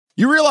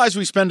You realize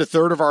we spend a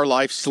third of our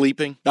life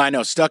sleeping? I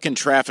know, stuck in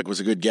traffic was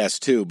a good guess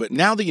too, but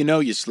now that you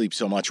know you sleep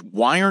so much,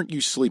 why aren't you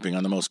sleeping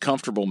on the most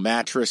comfortable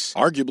mattress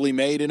arguably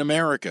made in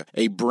America?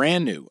 A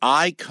brand new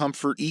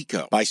iComfort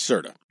Eco by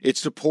Serta. It's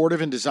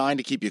supportive and designed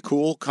to keep you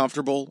cool,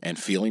 comfortable, and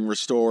feeling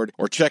restored.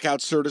 Or check out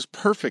Serta's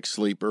Perfect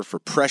Sleeper for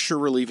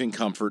pressure-relieving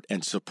comfort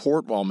and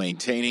support while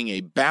maintaining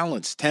a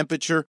balanced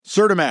temperature.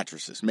 Serta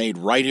mattresses, made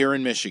right here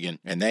in Michigan,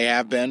 and they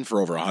have been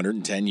for over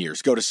 110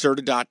 years. Go to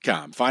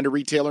Serta.com. Find a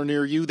retailer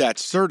near you.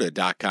 That's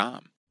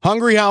Serta.com.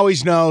 Hungry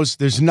Howie's knows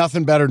there's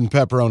nothing better than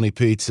pepperoni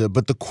pizza,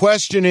 but the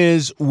question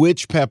is,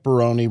 which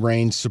pepperoni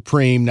reigns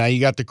supreme? Now,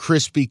 you got the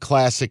crispy,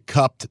 classic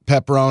cupped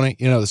pepperoni,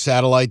 the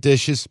satellite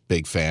dishes.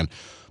 Big fan.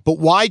 But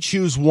why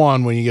choose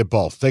one when you get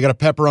both? They got a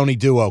pepperoni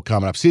duo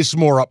coming up. See, this is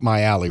more up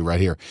my alley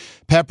right here.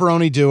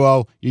 Pepperoni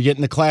duo, you're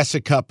getting the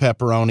classic cup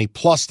pepperoni,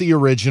 plus the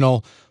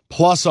original,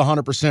 plus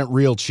 100%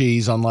 real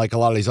cheese, unlike a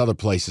lot of these other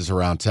places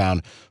around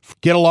town.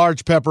 Get a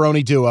large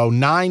pepperoni duo,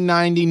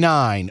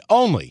 $9.99,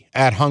 only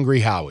at Hungry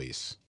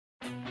Howie's.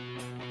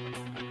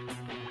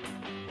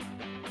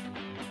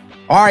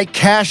 All right,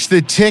 cash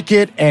the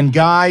ticket. And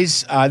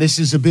guys, this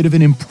is a bit of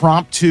an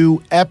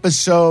impromptu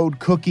episode.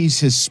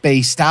 Cookies has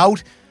spaced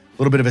out.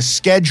 A little bit of a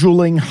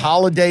scheduling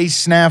holiday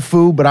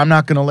snafu, but I'm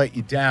not going to let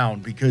you down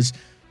because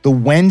the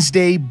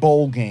Wednesday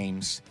bowl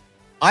games,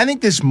 I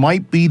think this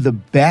might be the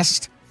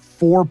best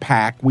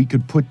 4-pack we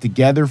could put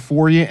together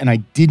for you, and I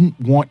didn't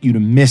want you to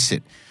miss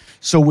it.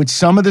 So with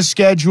some of the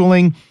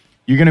scheduling,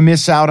 you're going to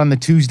miss out on the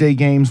Tuesday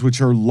games,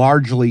 which are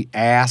largely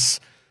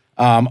ass.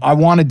 I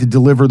wanted to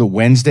deliver the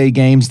Wednesday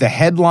games. The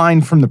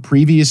headline from the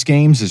previous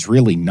games is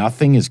really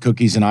nothing, as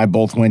Cookies and I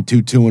both went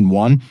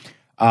 2-2-1.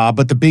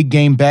 But the big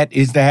game bet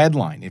is the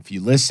headline. If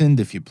you listened,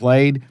 if you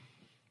played,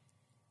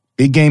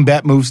 big game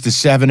bet moves to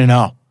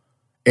 7-0.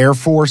 Air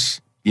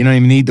Force, you don't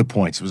even need the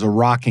points. It was a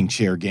rocking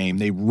chair game.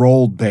 They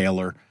rolled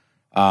Baylor.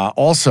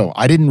 Also,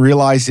 I didn't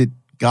realize it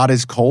got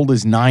as cold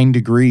as 9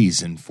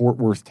 degrees in Fort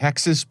Worth,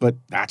 Texas, but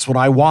that's what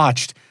I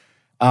watched.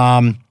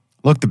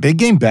 Look, the big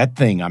game bet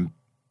thing,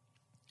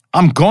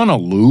 I'm gonna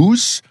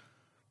lose,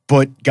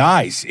 but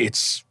guys,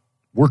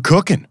 we're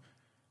cooking.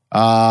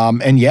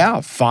 And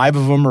yeah, 5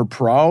 of them are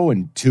pro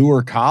and 2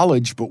 are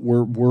college, but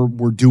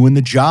we're doing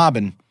the job,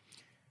 and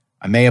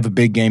I may have a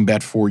big game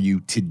bet for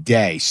you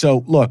today.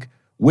 So look,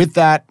 with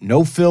that,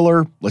 no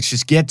filler. Let's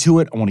just get to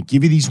it. I want to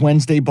give you these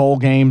Wednesday bowl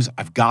games.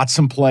 I've got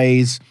some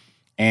plays,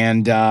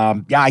 and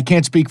I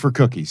can't speak for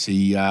Cookies.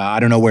 I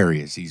don't know where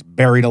he is. He's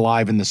buried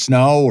alive in the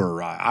snow,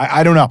 or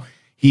I don't know.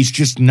 He's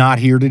just not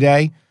here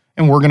today,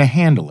 and we're going to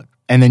handle it.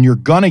 And then you're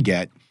going to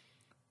get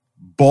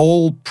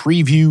Bowl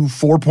Preview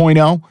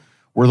 4.0,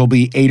 where there'll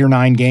be 8 or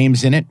 9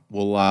 games in it.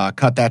 We'll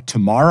cut that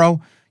tomorrow.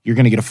 You're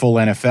going to get a full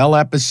NFL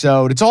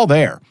episode. It's all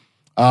there.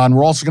 And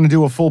we're also going to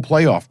do a full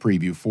playoff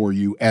preview for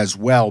you as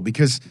well,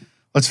 because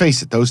let's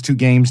face it, those 2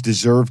 games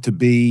deserve to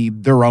be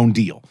their own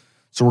deal.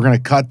 So we're going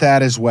to cut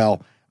that as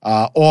well.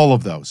 All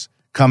of those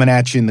coming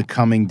at you in the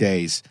coming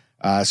days.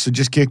 So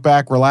just kick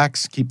back,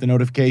 relax, keep the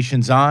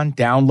notifications on,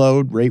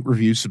 download, rate,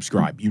 review,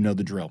 subscribe. You know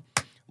the drill.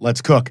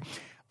 Let's cook.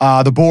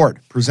 The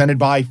board, presented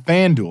by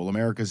FanDuel,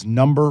 America's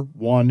 #1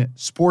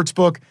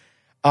 sportsbook.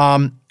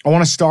 I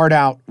want to start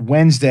out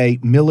Wednesday,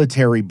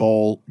 Military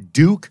Bowl,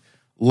 Duke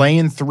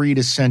laying 3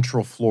 to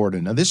Central Florida.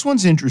 Now, this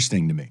one's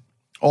interesting to me,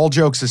 all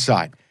jokes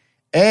aside.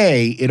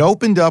 It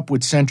opened up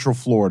with Central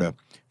Florida,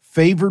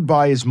 favored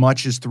by as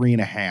much as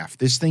 3.5.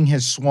 This thing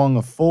has swung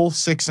a full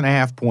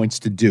 6.5 points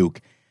to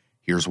Duke.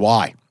 Here's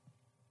why.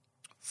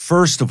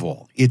 First of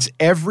all, it's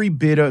every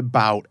bit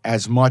about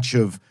as much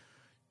of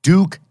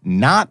Duke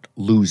not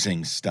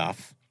losing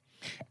stuff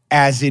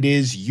as it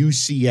is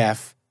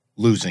UCF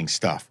losing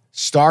stuff.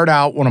 Start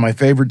out, one of my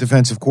favorite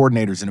defensive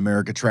coordinators in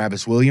America,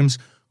 Travis Williams,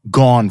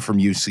 gone from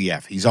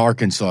UCF. He's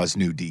Arkansas's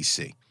new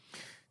DC.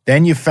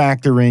 Then you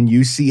factor in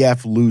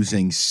UCF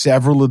losing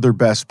several of their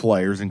best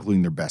players,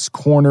 including their best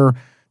corner,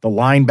 the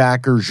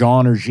linebacker,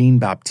 Jean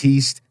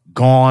Baptiste,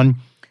 gone.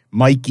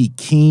 Mikey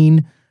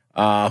Keene,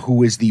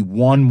 who is the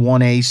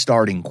 1A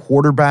starting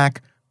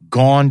quarterback,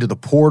 gone to the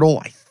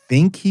portal. I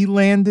think he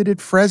landed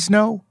at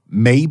Fresno,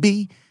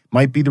 maybe.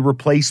 Might be the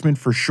replacement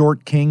for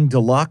Short King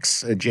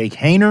Deluxe, Jake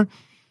Haener.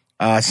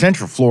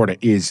 Central Florida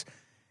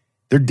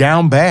they're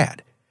down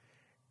bad.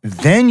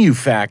 Then you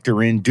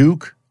factor in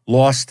Duke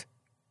lost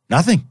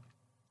nothing.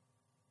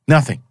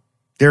 Nothing.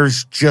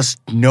 There's just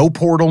no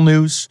portal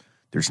news.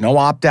 There's no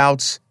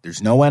opt-outs.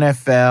 There's no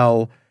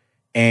NFL.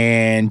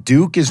 And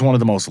Duke is one of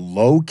the most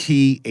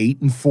low-key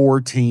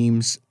 8-4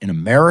 teams in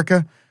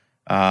America.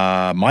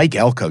 Mike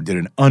Elko did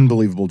an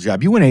unbelievable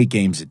job. You win 8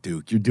 games at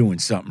Duke. You're doing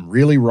something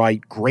really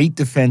right. Great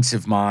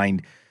defensive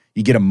mind.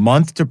 You get a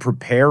month to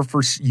prepare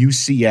for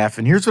UCF.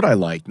 And here's what I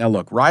like. Now,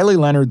 look, Riley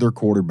Leonard, their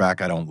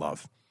quarterback, I don't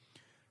love.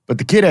 But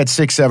the kid had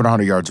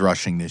 600-700 yards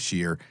rushing this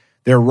year.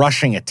 Their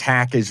rushing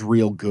attack is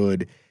real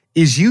good.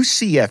 Is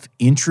UCF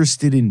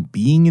interested in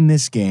being in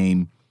this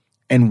game?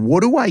 And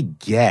what do I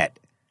get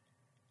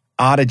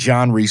out of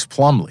John Reese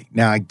Plumlee?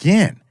 Now,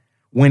 again,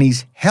 when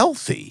he's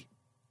healthy,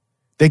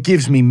 that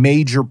gives me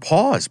major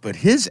pause. But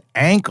his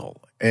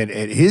ankle, at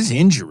his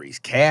injuries,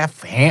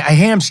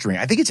 hamstring.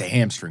 I think it's a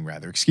hamstring,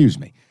 rather. Excuse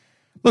me.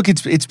 Look,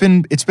 it's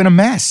been a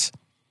mess,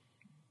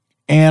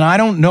 and I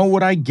don't know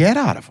what I get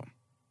out of him.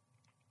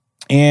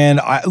 And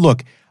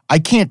I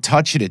can't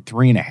touch it at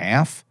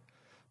 3.5.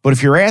 But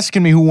if you're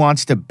asking me who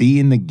wants to be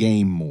in the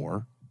game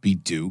more, be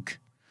Duke.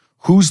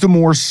 Who's the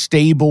more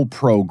stable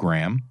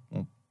program?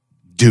 Well,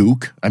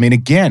 Duke. I mean,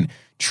 again,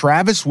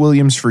 Travis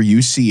Williams for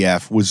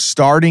UCF was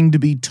starting to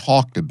be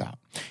talked about.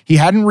 He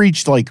hadn't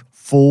reached like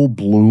full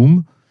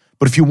bloom,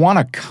 but if you want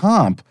a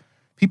comp,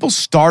 people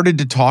started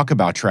to talk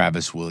about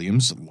Travis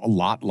Williams a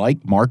lot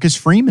like Marcus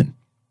Freeman.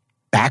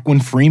 Back when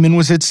Freeman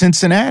was at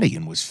Cincinnati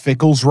and was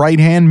Fickell's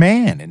right-hand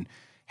man and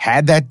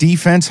had that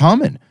defense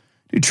humming.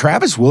 Dude,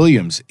 Travis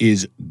Williams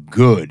is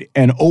good.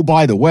 And oh,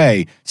 by the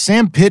way,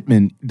 Sam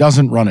Pittman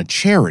doesn't run a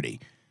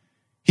charity.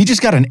 He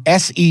just got an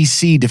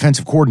SEC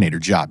defensive coordinator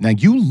job. Now,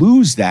 you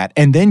lose that,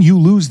 and then you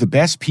lose the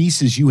best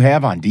pieces you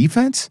have on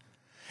defense,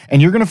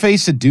 and you're going to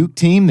face a Duke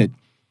team that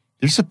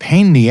there's a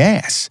pain in the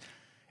ass.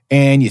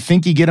 And you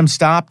think you get them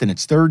stopped, and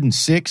it's 3rd and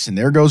 6, and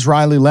there goes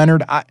Riley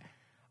Leonard. I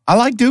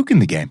like Duke in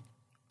the game.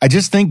 I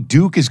just think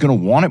Duke is going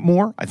to want it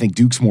more. I think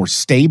Duke's more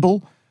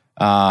stable.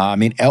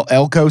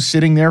 Elko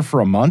sitting there for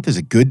a month is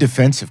a good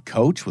defensive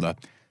coach with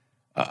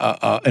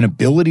an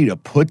ability to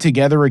put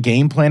together a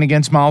game plan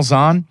against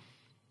Malzahn.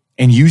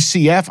 And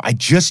UCF, I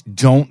just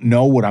don't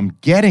know what I'm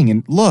getting.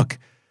 And look,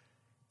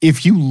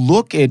 if you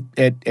look at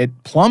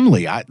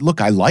Plumlee,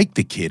 I like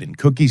the kid, and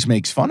Cookies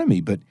makes fun of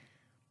me, but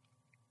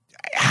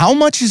how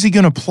much is he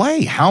going to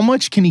play? How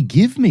much can he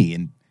give me?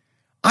 And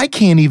I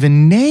can't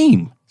even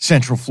name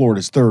Central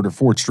Florida's 3rd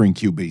or 4th string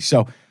QB.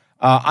 So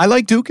I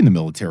like Duke in the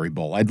Military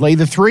Bowl. I'd lay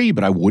the 3,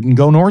 but I wouldn't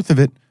go north of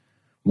it.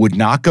 Would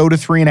not go to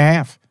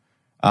 3.5.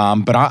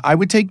 But I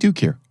would take Duke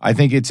here. I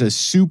think it's a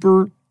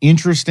super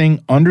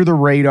interesting,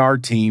 under-the-radar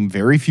team.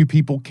 Very few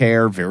people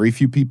care. Very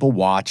few people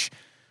watch.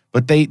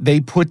 But they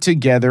put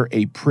together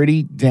a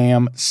pretty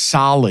damn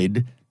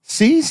solid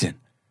season.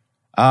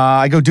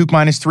 I go Duke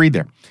 -3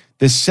 there.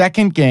 The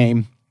second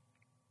game,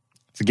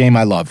 it's a game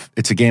I love.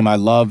 It's a game I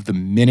love the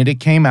minute it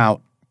came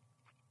out.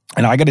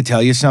 And I got to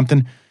tell you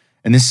something,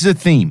 and this is a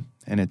theme.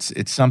 And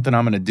it's something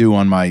I'm going to do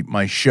on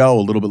my show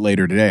a little bit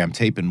later today. I'm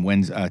taping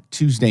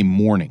Tuesday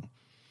morning.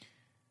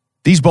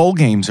 These bowl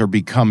games are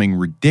becoming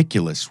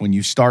ridiculous when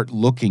you start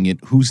looking at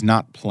who's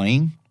not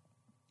playing.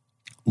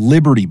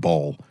 Liberty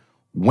Bowl,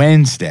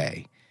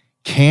 Wednesday,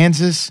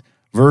 Kansas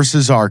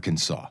versus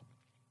Arkansas.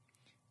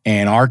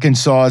 And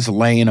Arkansas is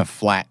laying a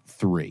flat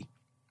 3.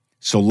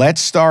 So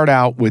let's start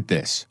out with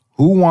this.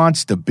 Who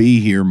wants to be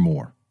here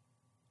more?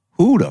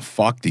 Who the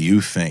fuck do you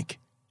think?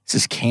 This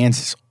is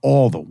Kansas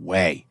all the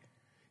way.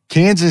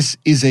 Kansas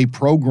is a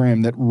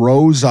program that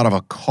rose out of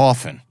a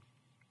coffin.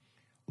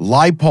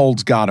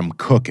 Leipold's got them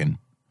cooking.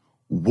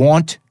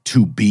 Want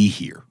to be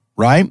here,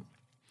 right?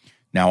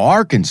 Now,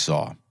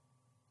 Arkansas,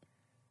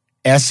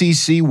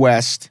 SEC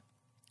West,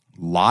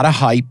 a lot of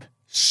hype,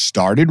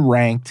 started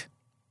ranked.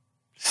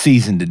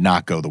 Season did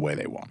not go the way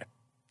they wanted.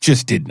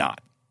 Just did not.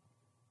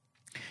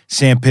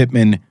 Sam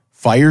Pittman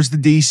fires the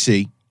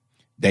DC.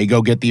 They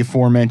go get the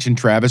aforementioned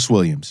Travis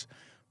Williams.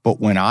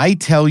 But when I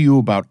tell you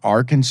about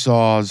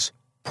Arkansas's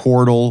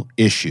portal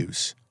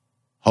issues,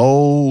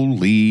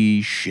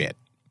 holy shit.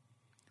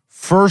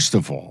 First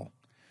of all,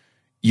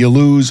 you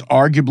lose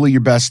arguably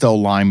your best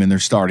O-lineman, their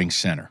starting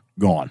center.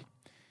 Gone.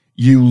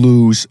 You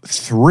lose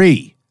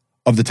 3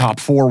 of the top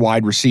 4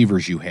 wide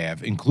receivers you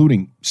have,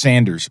 including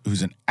Sanders,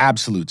 who's an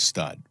absolute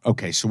stud.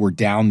 Okay, so we're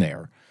down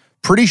there.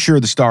 Pretty sure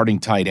the starting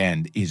tight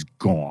end is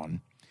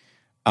gone.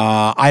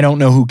 I don't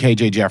know who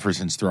KJ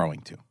Jefferson's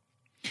throwing to.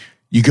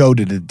 You go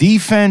to the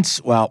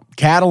defense. Well,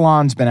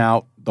 Catalan's been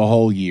out the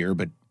whole year,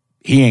 but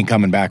he ain't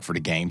coming back for the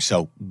game,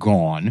 so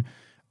gone.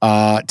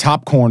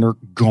 Top corner,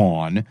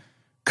 gone.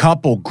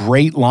 Couple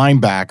great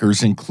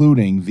linebackers,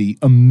 including the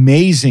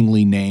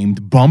amazingly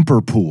named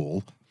Bumper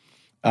Pool,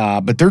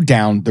 but they're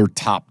down their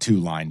top 2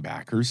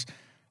 linebackers.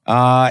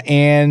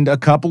 And a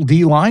couple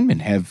D linemen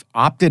have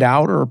opted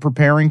out or are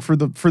preparing for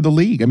the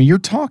league. I mean, you're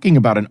talking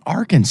about an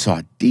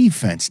Arkansas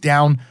defense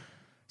down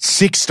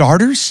 6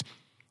 starters,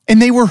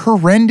 and they were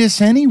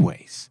horrendous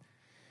anyways.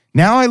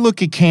 Now I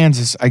look at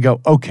Kansas, I go,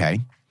 okay,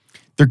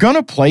 they're going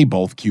to play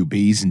both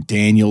QBs and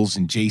Daniels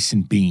and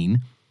Jason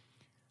Bean.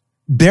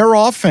 Their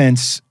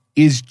offense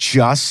is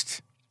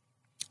just,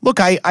 look,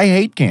 I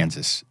hate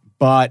Kansas,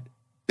 but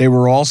they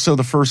were also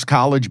the first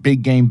college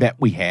big game bet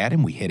we had,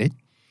 and we hit it.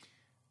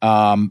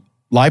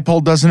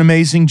 Leipold does an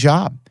amazing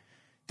job.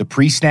 The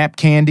pre-snap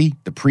candy,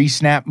 the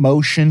pre-snap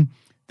motion,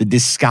 the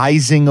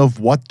disguising of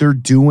what they're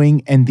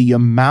doing, and the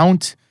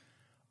amount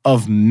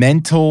of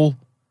mental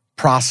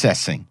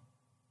processing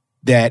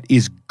that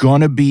is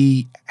going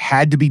to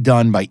had to be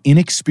done by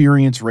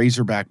inexperienced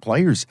Razorback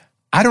players.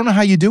 I don't know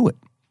how you do it.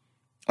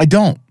 I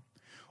don't.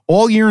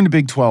 All year in the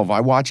Big 12,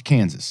 I watch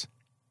Kansas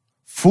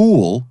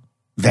fool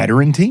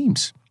veteran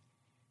teams.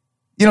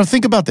 You know,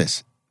 think about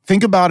this.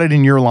 Think about it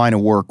in your line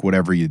of work,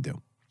 whatever you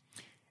do.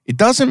 It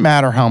doesn't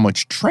matter how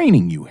much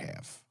training you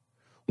have.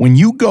 When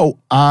you go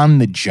on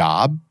the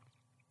job,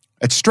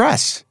 it's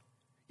stress.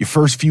 Your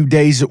first few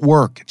days at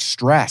work, it's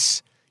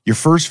stress. Your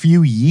first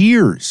few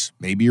years,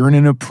 maybe you're in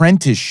an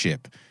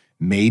apprenticeship.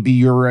 Maybe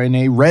you're in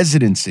a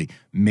residency.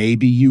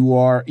 Maybe you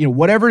are,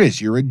 whatever it is.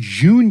 You're a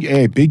junior.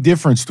 A big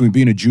difference between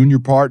being a junior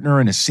partner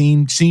and a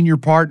senior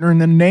partner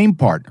and then a name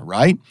partner,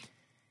 right?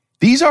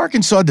 These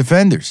Arkansas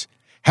defenders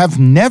have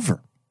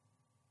never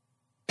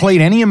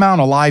played any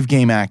amount of live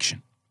game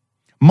action,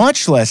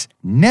 much less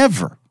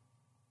never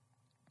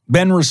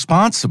been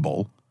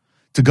responsible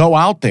to go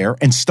out there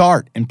and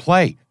start and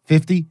play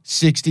 50,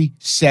 60,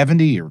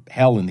 70, or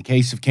hell, in the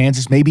case of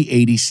Kansas, maybe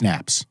 80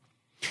 snaps.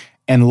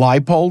 And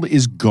Leipold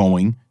is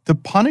going to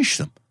punish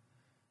them.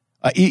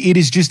 It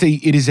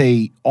is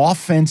a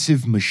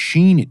offensive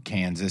machine at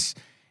Kansas,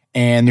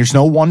 and there's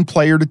no one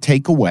player to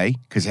take away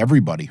because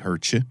everybody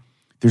hurts you.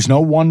 There's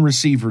no one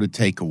receiver to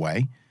take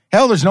away.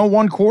 Hell, there's no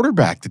one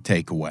quarterback to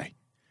take away.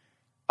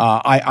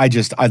 I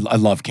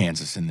love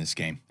Kansas in this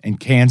game, and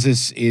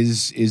Kansas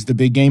is the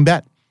big game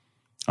bet.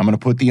 I'm going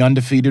to put the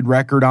undefeated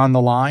record on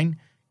the line.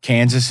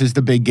 Kansas is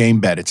the big game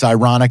bet. It's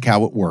ironic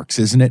how it works,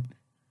 isn't it?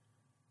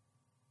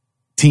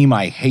 Team,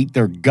 I hate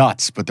their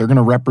guts, but they're going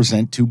to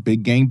represent two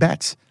big game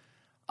bets.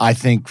 I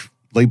think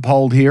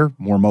Leipold here,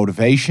 more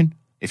motivation.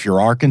 If you're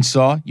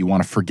Arkansas, you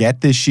want to forget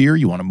this year,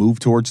 you want to move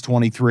towards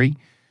 23.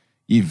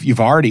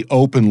 You've already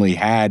openly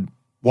had,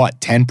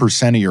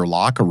 10% of your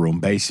locker room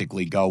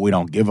basically go, we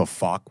don't give a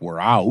fuck, we're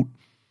out.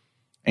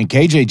 And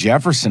KJ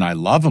Jefferson, I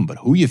love him, but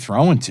who you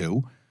throwing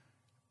to?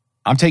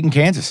 I'm taking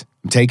Kansas.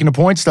 I'm taking the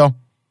points, though.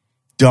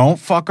 Don't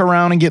fuck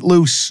around and get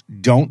loose.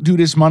 Don't do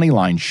this money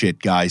line shit,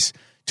 guys.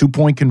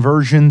 2-point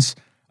conversions,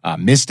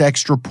 missed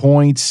extra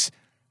points.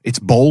 It's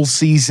bowl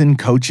season.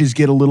 Coaches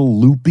get a little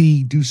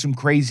loopy, do some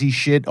crazy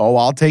shit. Oh,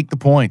 I'll take the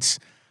points.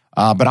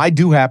 But I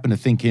do happen to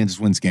think Kansas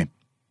wins the game.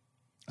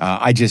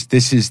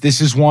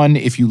 This is one,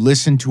 if you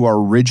listen to our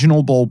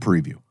original bowl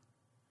preview,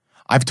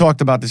 I've talked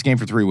about this game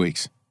for 3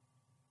 weeks.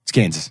 It's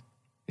Kansas.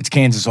 It's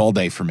Kansas all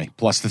day for me,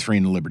 plus the 3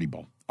 in the Liberty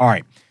Bowl. All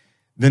right.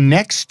 The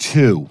next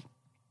two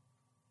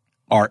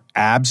are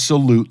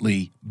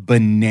absolutely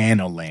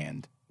banana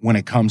land when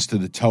it comes to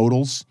the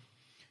totals,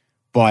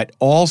 but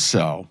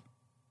also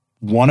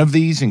one of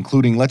these,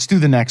 including, let's do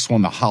the next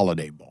one, the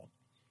Holiday Bowl.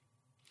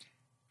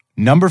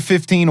 Number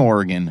 15,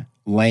 Oregon,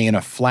 laying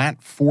a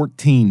flat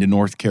 14 to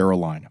North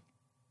Carolina.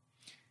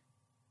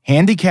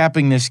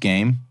 Handicapping this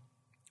game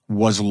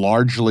was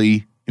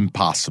largely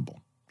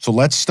impossible. So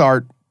let's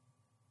start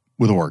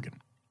with Oregon.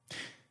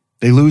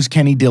 They lose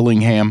Kenny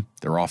Dillingham,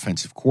 their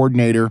offensive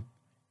coordinator,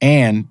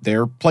 and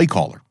their play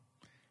caller.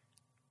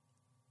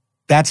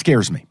 That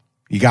scares me.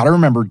 You got to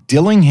remember,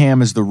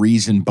 Dillingham is the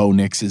reason Bo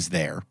Nix is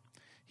there.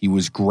 He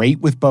was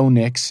great with Bo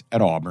Nix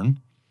at Auburn,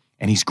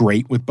 and he's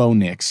great with Bo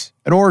Nix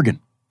at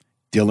Oregon.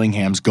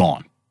 Dillingham's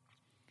gone.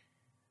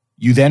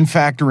 You then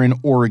factor in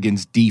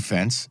Oregon's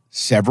defense,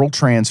 several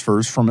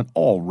transfers from an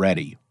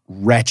already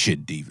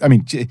wretched defense. I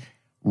mean,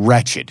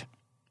 wretched.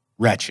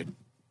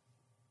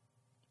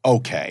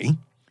 Okay.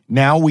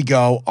 Now we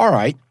go, all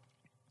right,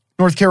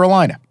 North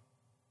Carolina.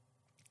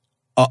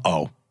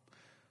 Uh-oh.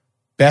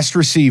 Best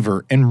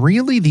receiver, and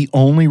really the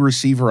only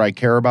receiver I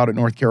care about at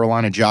North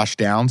Carolina, Josh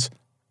Downs,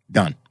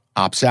 done.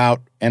 Opts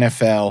out,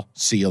 NFL,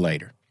 see you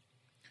later.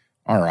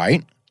 All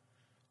right.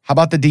 How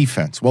about the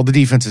defense? Well, the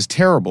defense is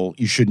terrible.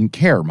 You shouldn't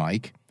care,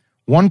 Mike.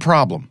 One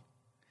problem.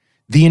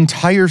 The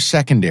entire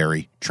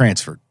secondary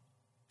transferred,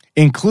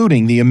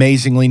 including the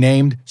amazingly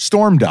named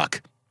Storm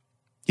Duck.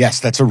 Yes,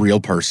 that's a real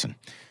person.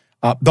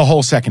 The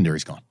whole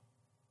secondary's gone.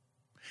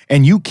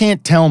 And you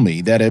can't tell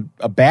me that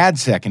a bad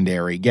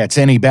secondary gets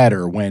any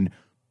better when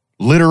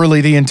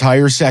literally the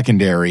entire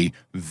secondary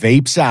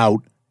vapes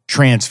out,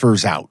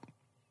 transfers out.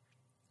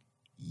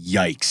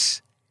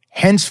 Yikes.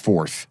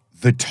 Henceforth,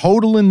 the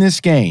total in this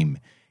game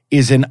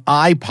is an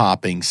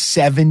eye-popping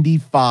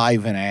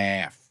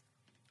 75.5.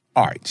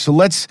 All right, so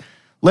let's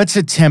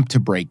attempt to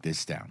break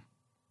this down.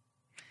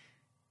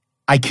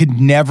 I could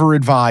never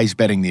advise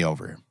betting the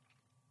over here.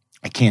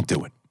 I can't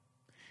do it.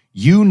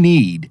 You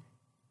need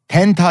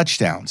 10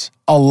 touchdowns,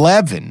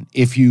 11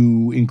 if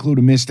you include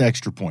a missed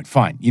extra point.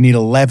 Fine, you need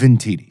 11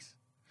 TDs.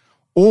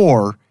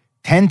 Or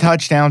 10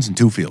 touchdowns and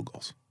 2 field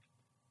goals.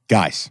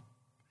 Guys,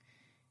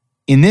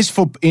 in this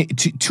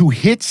to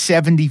hit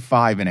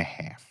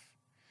 75.5,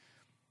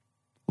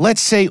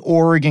 let's say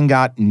Oregon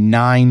got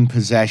 9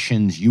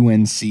 possessions,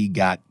 UNC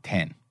got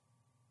 10.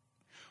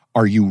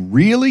 Are you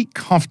really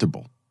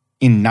comfortable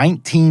in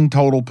 19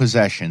 total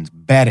possessions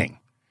betting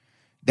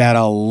that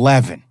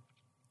 11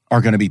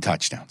 are going to be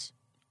touchdowns?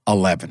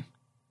 11.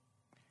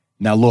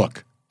 Now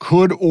look,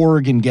 could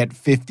Oregon get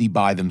 50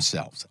 by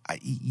themselves?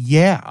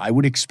 Yeah, I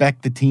would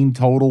expect the team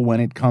total when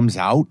it comes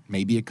out,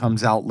 maybe it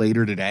comes out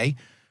later today,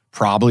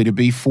 probably to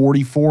be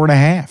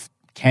 44.5.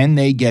 Can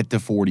they get to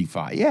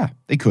 45? Yeah,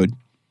 they could.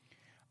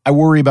 I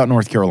worry about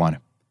North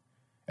Carolina.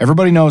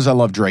 Everybody knows I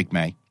love Drake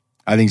May.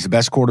 I think he's the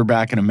best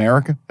quarterback in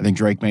America. I think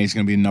Drake May is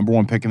going to be the number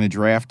 1 pick in the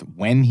draft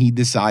when he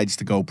decides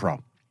to go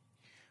pro.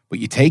 But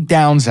you take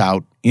Downs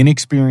out,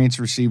 inexperienced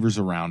receivers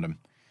around him.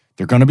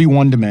 They're going to be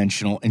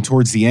one-dimensional, and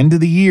towards the end of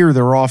the year,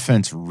 their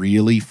offense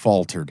really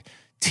faltered.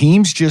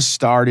 teams just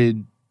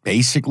started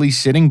basically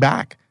sitting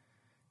back.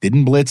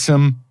 Didn't blitz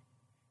them,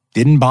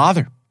 didn't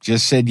bother.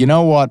 Just said, you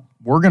know what?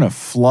 We're going to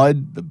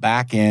flood the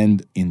back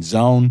end in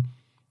zone.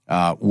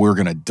 We're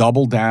going to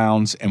double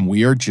downs, and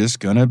we're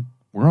going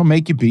to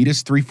make you beat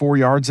us 3-4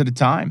 yards at a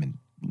time. And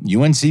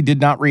UNC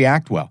did not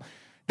react well.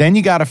 Then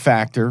you got to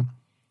factor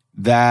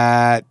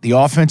that the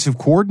offensive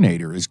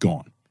coordinator is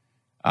gone.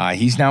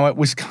 He's now at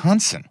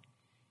Wisconsin.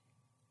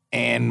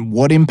 And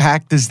what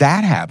impact does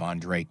that have on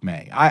Drake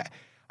May? I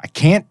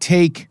can't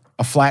take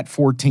a flat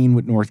 14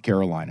 with North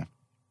Carolina.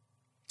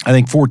 I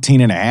think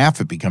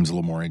 14.5, it becomes a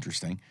little more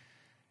interesting.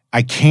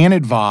 I can't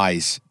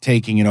advise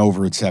taking an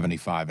over at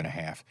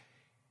 75.5.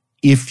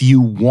 If you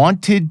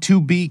wanted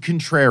to be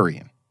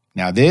contrarian,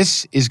 now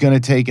this is going to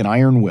take an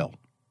iron will,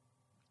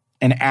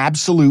 an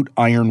absolute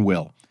iron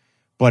will.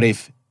 But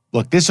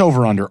this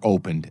over-under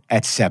opened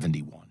at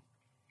 71.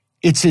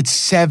 It's at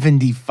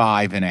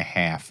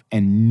 75.5,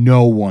 and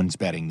no one's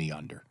betting the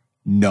under.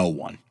 No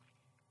one.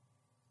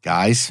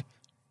 Guys,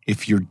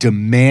 if you're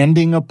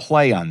demanding a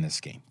play on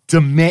this game,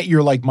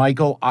 you're like,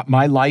 Michael,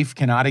 my life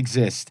cannot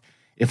exist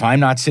if I'm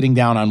not sitting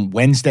down on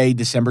Wednesday,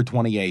 December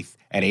 28th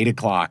at 8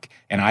 o'clock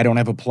and I don't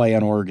have a play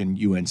on Oregon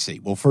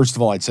UNC. Well, first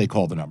of all, I'd say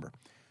call the number.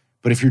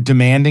 But if you're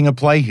demanding a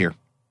play here,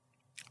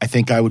 I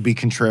think I would be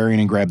contrarian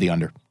and grab the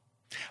under.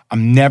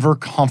 I'm never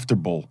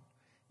comfortable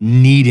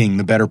needing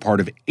the better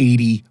part of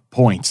 80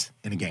 points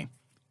in a game.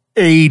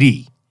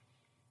 80.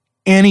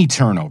 Any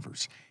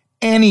turnovers,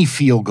 any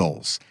field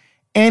goals,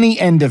 any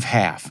end of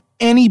half,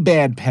 any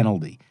bad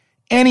penalty,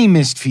 any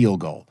missed field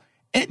goal,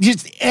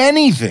 just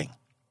anything.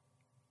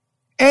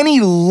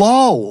 Any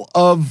lull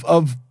of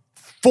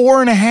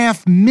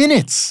 4.5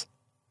 minutes,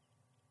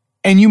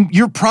 and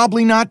you're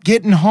probably not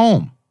getting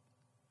home.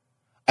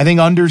 I think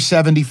under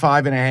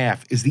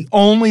 75.5 is the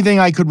only thing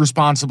I could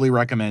responsibly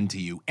recommend to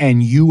you,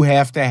 and you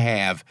have to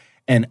have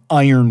an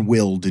iron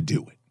will to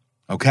do it,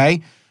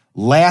 okay?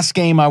 Last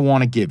game I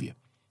want to give you,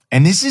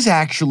 and this is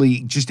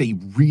actually just a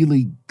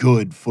really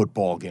good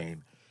football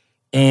game,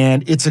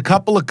 and it's a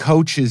couple of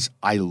coaches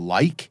I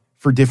like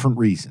for different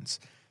reasons.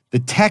 The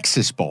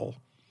Texas Bowl,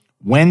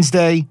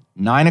 Wednesday,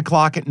 9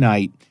 o'clock at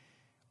night,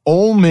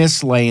 Ole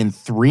Miss laying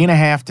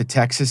 3.5 to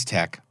Texas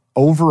Tech,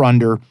 over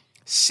under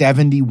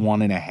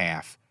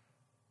 71.5.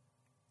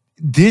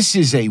 This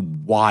is a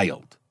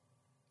wild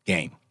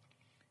game.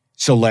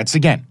 So let's,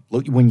 again,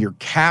 look, when you're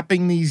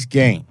capping these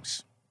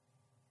games,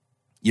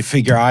 you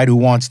figure out who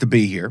wants to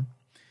be here.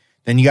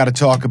 Then you got to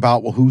talk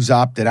about, well, who's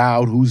opted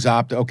out, who's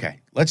opted.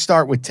 Okay, let's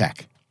start with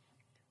Tech.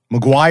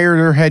 McGuire,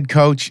 their head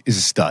coach, is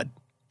a stud.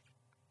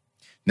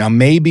 Now,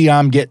 maybe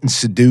I'm getting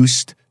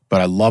seduced,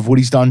 but I love what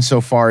he's done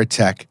so far at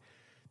Tech.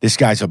 This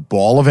guy's a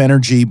ball of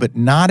energy, but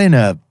not in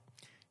a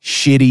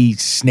shitty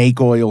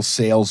snake oil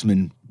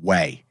salesman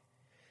way.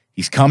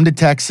 He's come to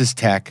Texas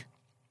Tech.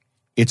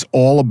 It's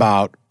all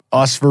about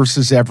us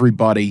versus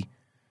everybody.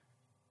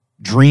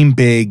 Dream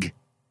big.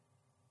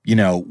 You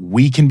know,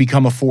 we can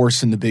become a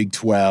force in the Big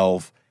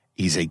 12.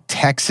 He's a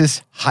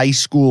Texas high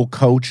school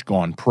coach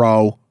gone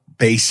pro,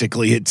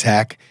 basically at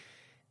Tech,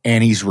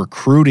 and he's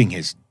recruiting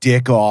his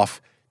dick off.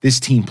 This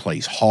team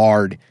plays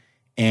hard,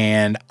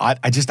 and I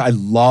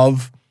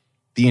love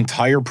the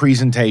entire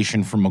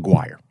presentation from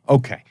McGuire.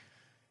 Okay,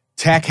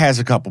 Tech has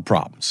a couple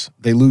problems.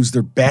 They lose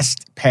their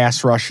best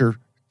pass rusher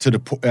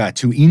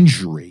to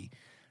injury,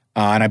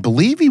 and I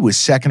believe he was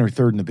second or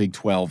third in the Big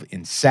 12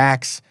 in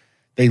sacks.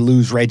 They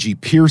lose Reggie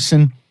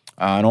Pearson,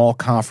 an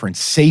all-conference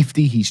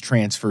safety. He's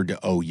transferred to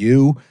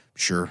OU. I'm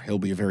sure he'll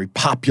be a very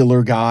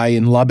popular guy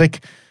in Lubbock.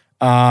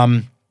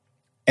 And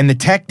the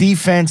Tech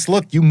defense,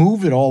 look, you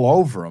move it all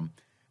over them,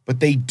 but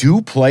they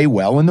do play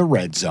well in the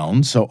red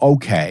zone, so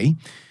okay.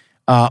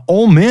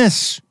 Ole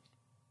Miss,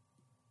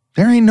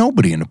 there ain't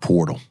nobody in the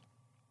portal.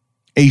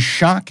 A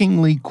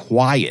shockingly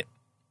quiet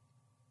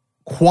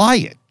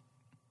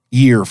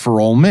year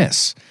for Ole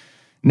Miss.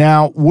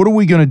 Now, what are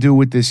we going to do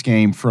with this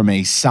game from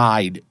a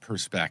side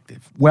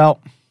perspective?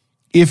 Well,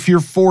 if you're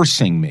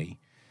forcing me,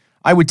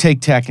 I would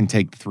take Tech and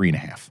take the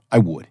 3.5. I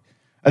would.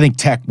 I think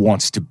Tech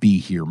wants to be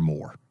here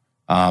more.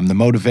 The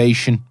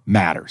motivation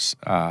matters.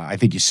 I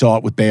think you saw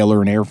it with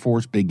Baylor and Air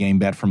Force, big game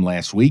bet from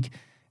last week.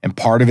 And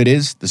part of it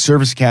is the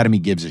Service Academy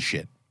gives a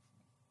shit.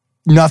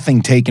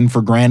 Nothing taken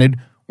for granted.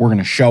 We're going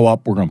to show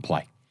up. We're going to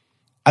play.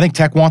 I think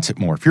Tech wants it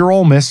more. If you're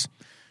Ole Miss,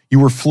 you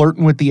were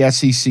flirting with the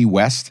SEC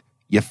West.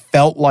 You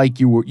felt like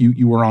you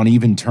were on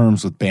even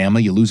terms with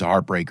Bama. You lose a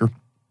heartbreaker.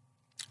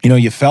 You know,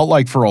 you felt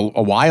like for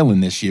a while in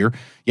this year,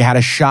 you had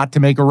a shot to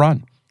make a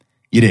run.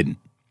 You didn't.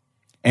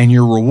 And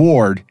your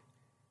reward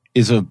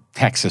is a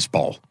Texas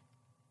Bowl.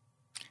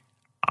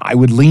 I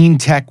would lean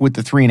Tech with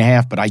the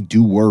 3.5, but I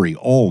do worry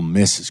Ole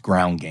Miss's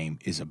ground game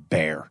is a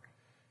bear.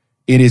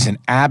 It is an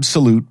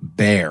absolute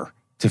bear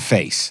to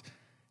face.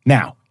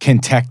 Now, can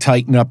Tech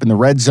tighten up in the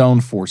red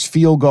zone, force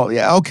field goal?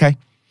 Yeah, okay.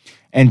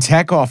 And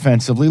Tech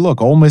offensively,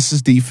 look, Ole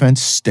Miss's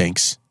defense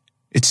stinks.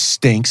 It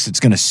stinks. It's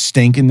going to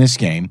stink in this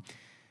game.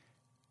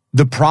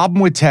 The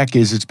problem with Tech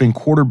is it's been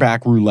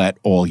quarterback roulette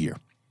all year.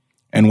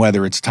 And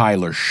whether it's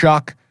Tyler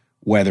Shuck,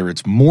 whether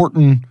it's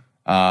Morton,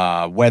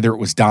 whether it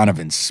was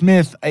Donovan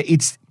Smith.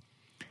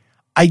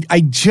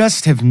 I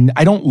just have,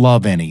 I don't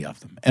love any of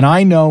them. And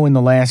I know in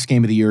the last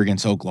game of the year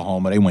against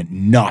Oklahoma, they went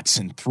nuts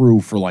and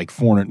threw for like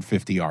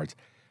 450 yards.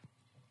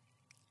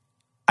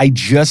 I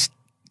just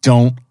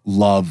don't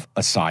love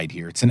a side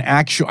here. It's an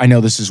actual, I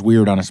know this is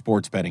weird on a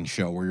sports betting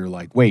show where you're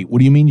like, wait, what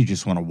do you mean you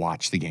just want to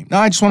watch the game? No,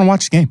 I just want to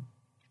watch the game.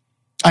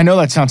 I know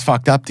that sounds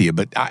fucked up to you,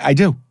 but I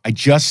do. I'm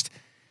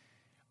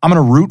going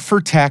to root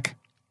for Tech.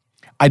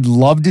 I'd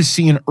love to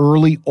see an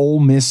early Ole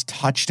Miss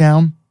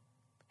touchdown.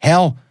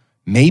 Hell,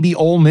 maybe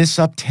Ole Miss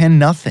up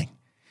 10-0.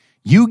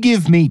 You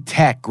give me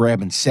Tech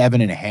grabbing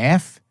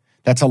 7.5,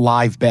 that's a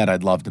live bet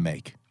I'd love to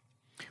make.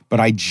 But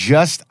I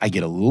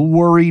get a little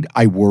worried.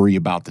 I worry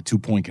about the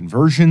 2-point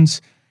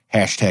conversions,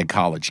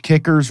 #college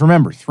kickers.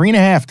 Remember,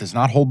 3.5 does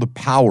not hold the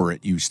power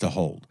it used to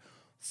hold.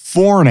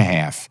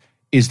 4.5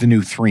 is the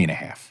new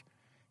 3.5.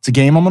 It's a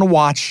game I'm going to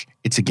watch.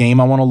 It's a game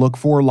I want to look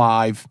for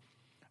live.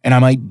 And I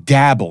might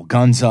dabble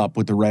guns up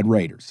with the Red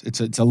Raiders. It's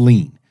a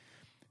lean.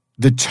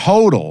 The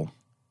total,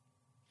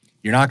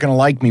 you're not going to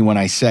like me when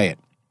I say it.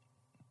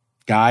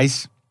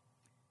 Guys,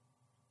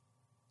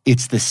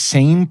 it's the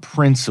same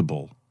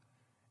principle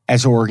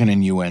as Oregon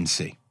and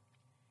UNC.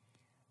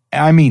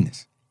 I mean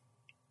this.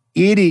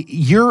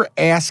 You're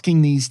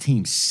asking these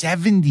teams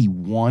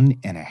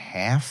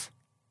 71.5?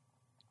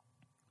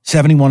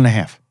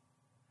 71.5.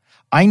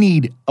 I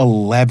need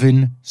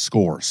 11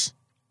 scores.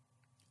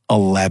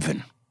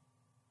 11.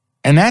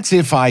 And that's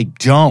if I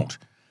don't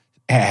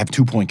have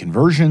 2-point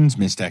conversions,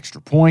 missed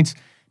extra points.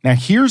 Now,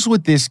 here's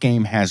what this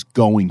game has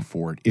going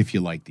for it if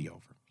you like the over.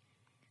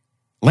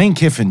 Lane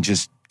Kiffin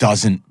just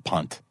doesn't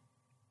punt.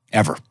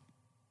 Ever.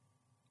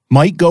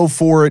 Might go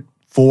for it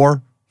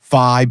 4,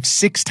 5,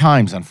 6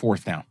 times on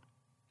 4th down.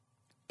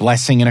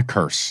 Blessing and a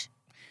curse.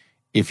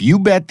 If you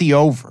bet the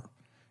over,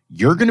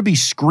 you're going to be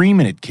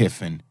screaming at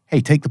Kiffin,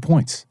 hey, take the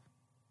points.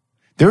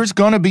 There's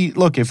going to be,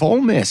 look, if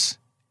Ole Miss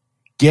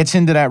gets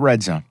into that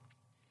red zone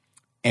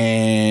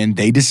and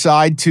they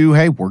decide to,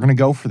 hey, we're going to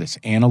go for this.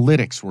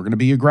 Analytics, we're going to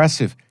be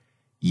aggressive.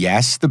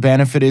 Yes, the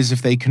benefit is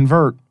if they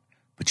convert.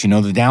 But you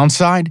know the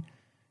downside?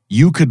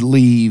 You could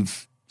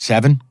leave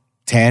 7,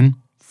 10,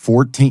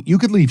 14. You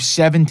could leave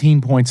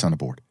 17 points on the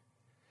board.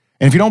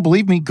 And if you don't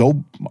believe me,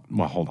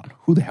 hold on.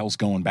 Who the hell's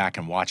going back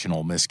and watching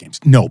Ole Miss games?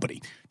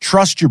 Nobody.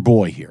 Trust your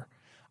boy here.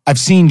 I've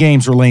seen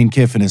games where Lane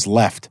Kiffin has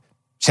left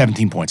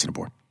 17 points on the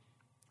board,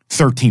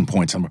 13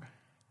 points on the board.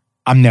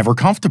 I'm never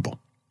comfortable.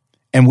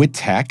 And with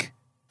Tech,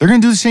 they're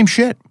going to do the same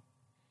shit.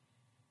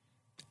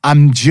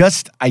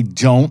 I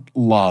don't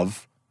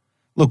love.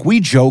 Look, we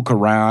joke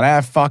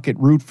around. Fuck it,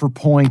 root for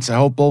points. I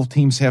hope both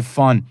teams have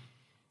fun.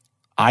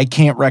 I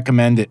can't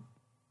recommend it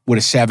with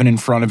a 7 in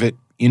front of it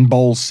in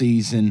bowl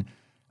season.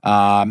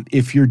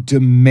 If you're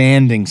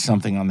demanding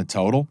something on the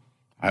total,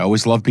 I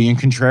always love being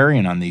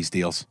contrarian on these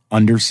deals.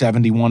 Under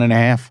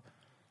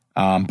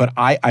 71.5. But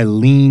I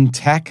lean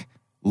Tech,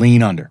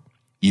 lean under.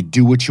 You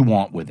do what you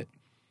want with it.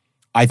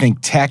 I think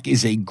Tech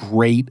is a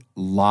great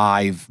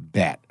live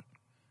bet.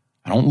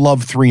 I don't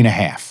love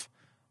 3.5.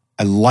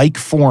 I like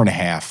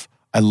 4.5.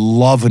 I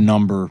love a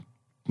number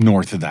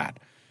north of that.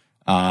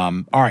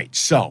 All right,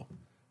 so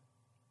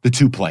the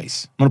 2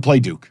 plays. I'm going to play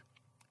Duke.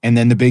 And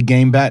then the big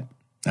game bet.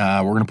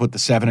 We're going to put the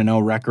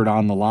 7-0 record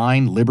on the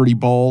line. Liberty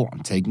Bowl.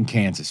 I'm taking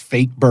Kansas.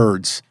 Fake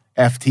Birds.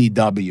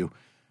 FTW.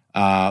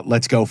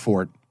 Let's go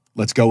for it.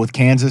 Let's go with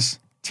Kansas.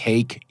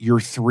 Take your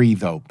 3,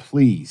 though.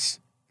 Please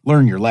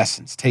learn your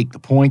lessons. Take the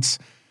points.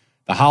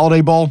 The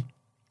Holiday Bowl.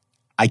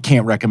 I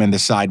can't recommend the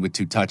side with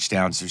 2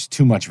 touchdowns. There's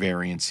too much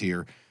variance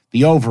here.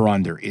 The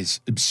over-under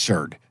is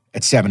absurd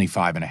at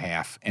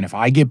 75.5. And if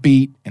I get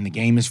beat and the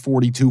game is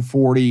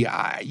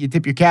 42-40, you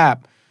tip your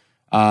cap.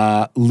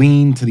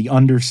 Lean to the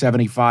under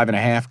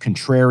 75.5.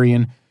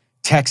 Contrarian.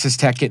 Texas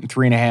Tech getting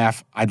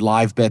 3.5. I'd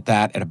live bet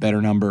that at a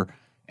better number.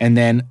 And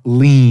then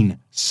lean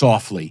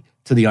softly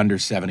to the under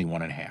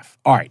 71.5.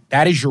 All right,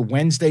 that is your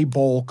Wednesday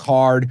Bowl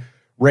card.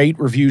 Rate,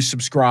 review,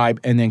 subscribe,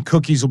 and then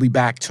Cookies will be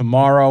back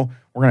tomorrow.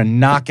 We're going to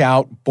knock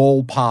out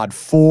Bowl Pod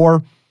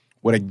 4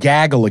 with a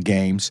gaggle of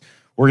games.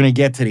 We're going to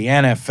get to the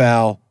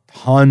NFL,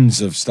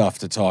 tons of stuff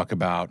to talk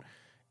about.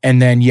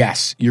 And then,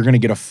 yes, you're going to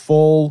get a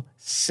full,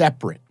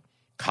 separate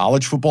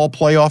college football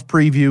playoff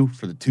preview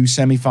for the 2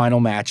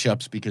 semifinal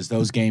matchups because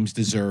those games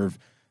deserve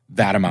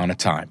that amount of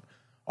time.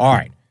 All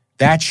right,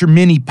 that's your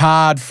mini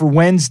pod for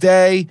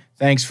Wednesday.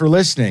 Thanks for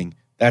listening.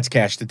 That's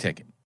Cash the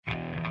Ticket.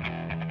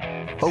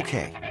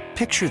 Okay,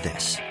 picture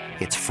this.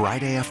 It's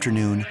Friday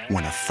afternoon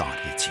when a thought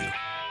hits you.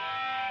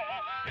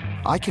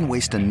 I can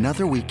waste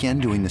another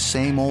weekend doing the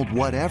same old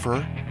whatever,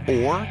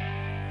 or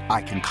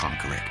I can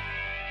conquer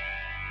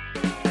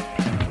it.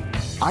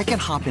 I can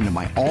hop into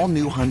my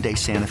all-new Hyundai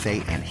Santa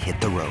Fe and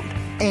hit the road.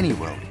 Any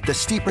road. The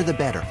steeper, the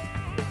better.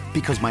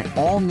 Because my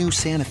all-new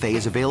Santa Fe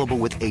is available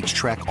with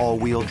H-Track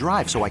all-wheel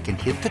drive, so I can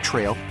hit the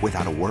trail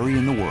without a worry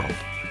in the world.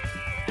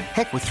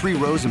 Heck, with 3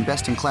 rows and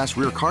best-in-class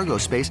rear cargo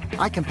space,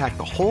 I can pack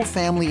the whole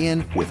family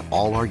in with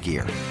all our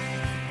gear.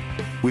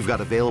 We've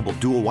got available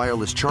dual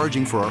wireless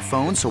charging for our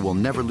phones, so we'll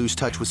never lose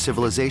touch with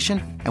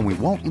civilization, and we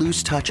won't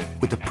lose touch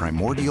with the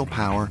primordial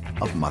power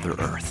of Mother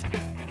Earth.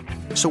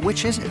 So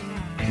which is it?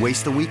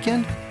 Waste the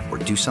weekend or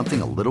do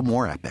something a little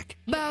more epic?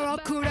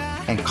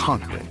 And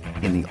conquer it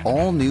in the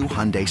all-new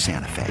Hyundai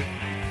Santa Fe.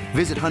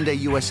 Visit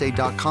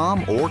HyundaiUSA.com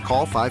or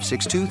call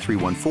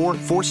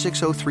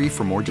 562-314-4603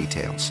 for more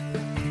details.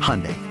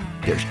 Hyundai,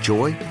 there's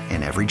joy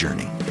in every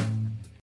journey.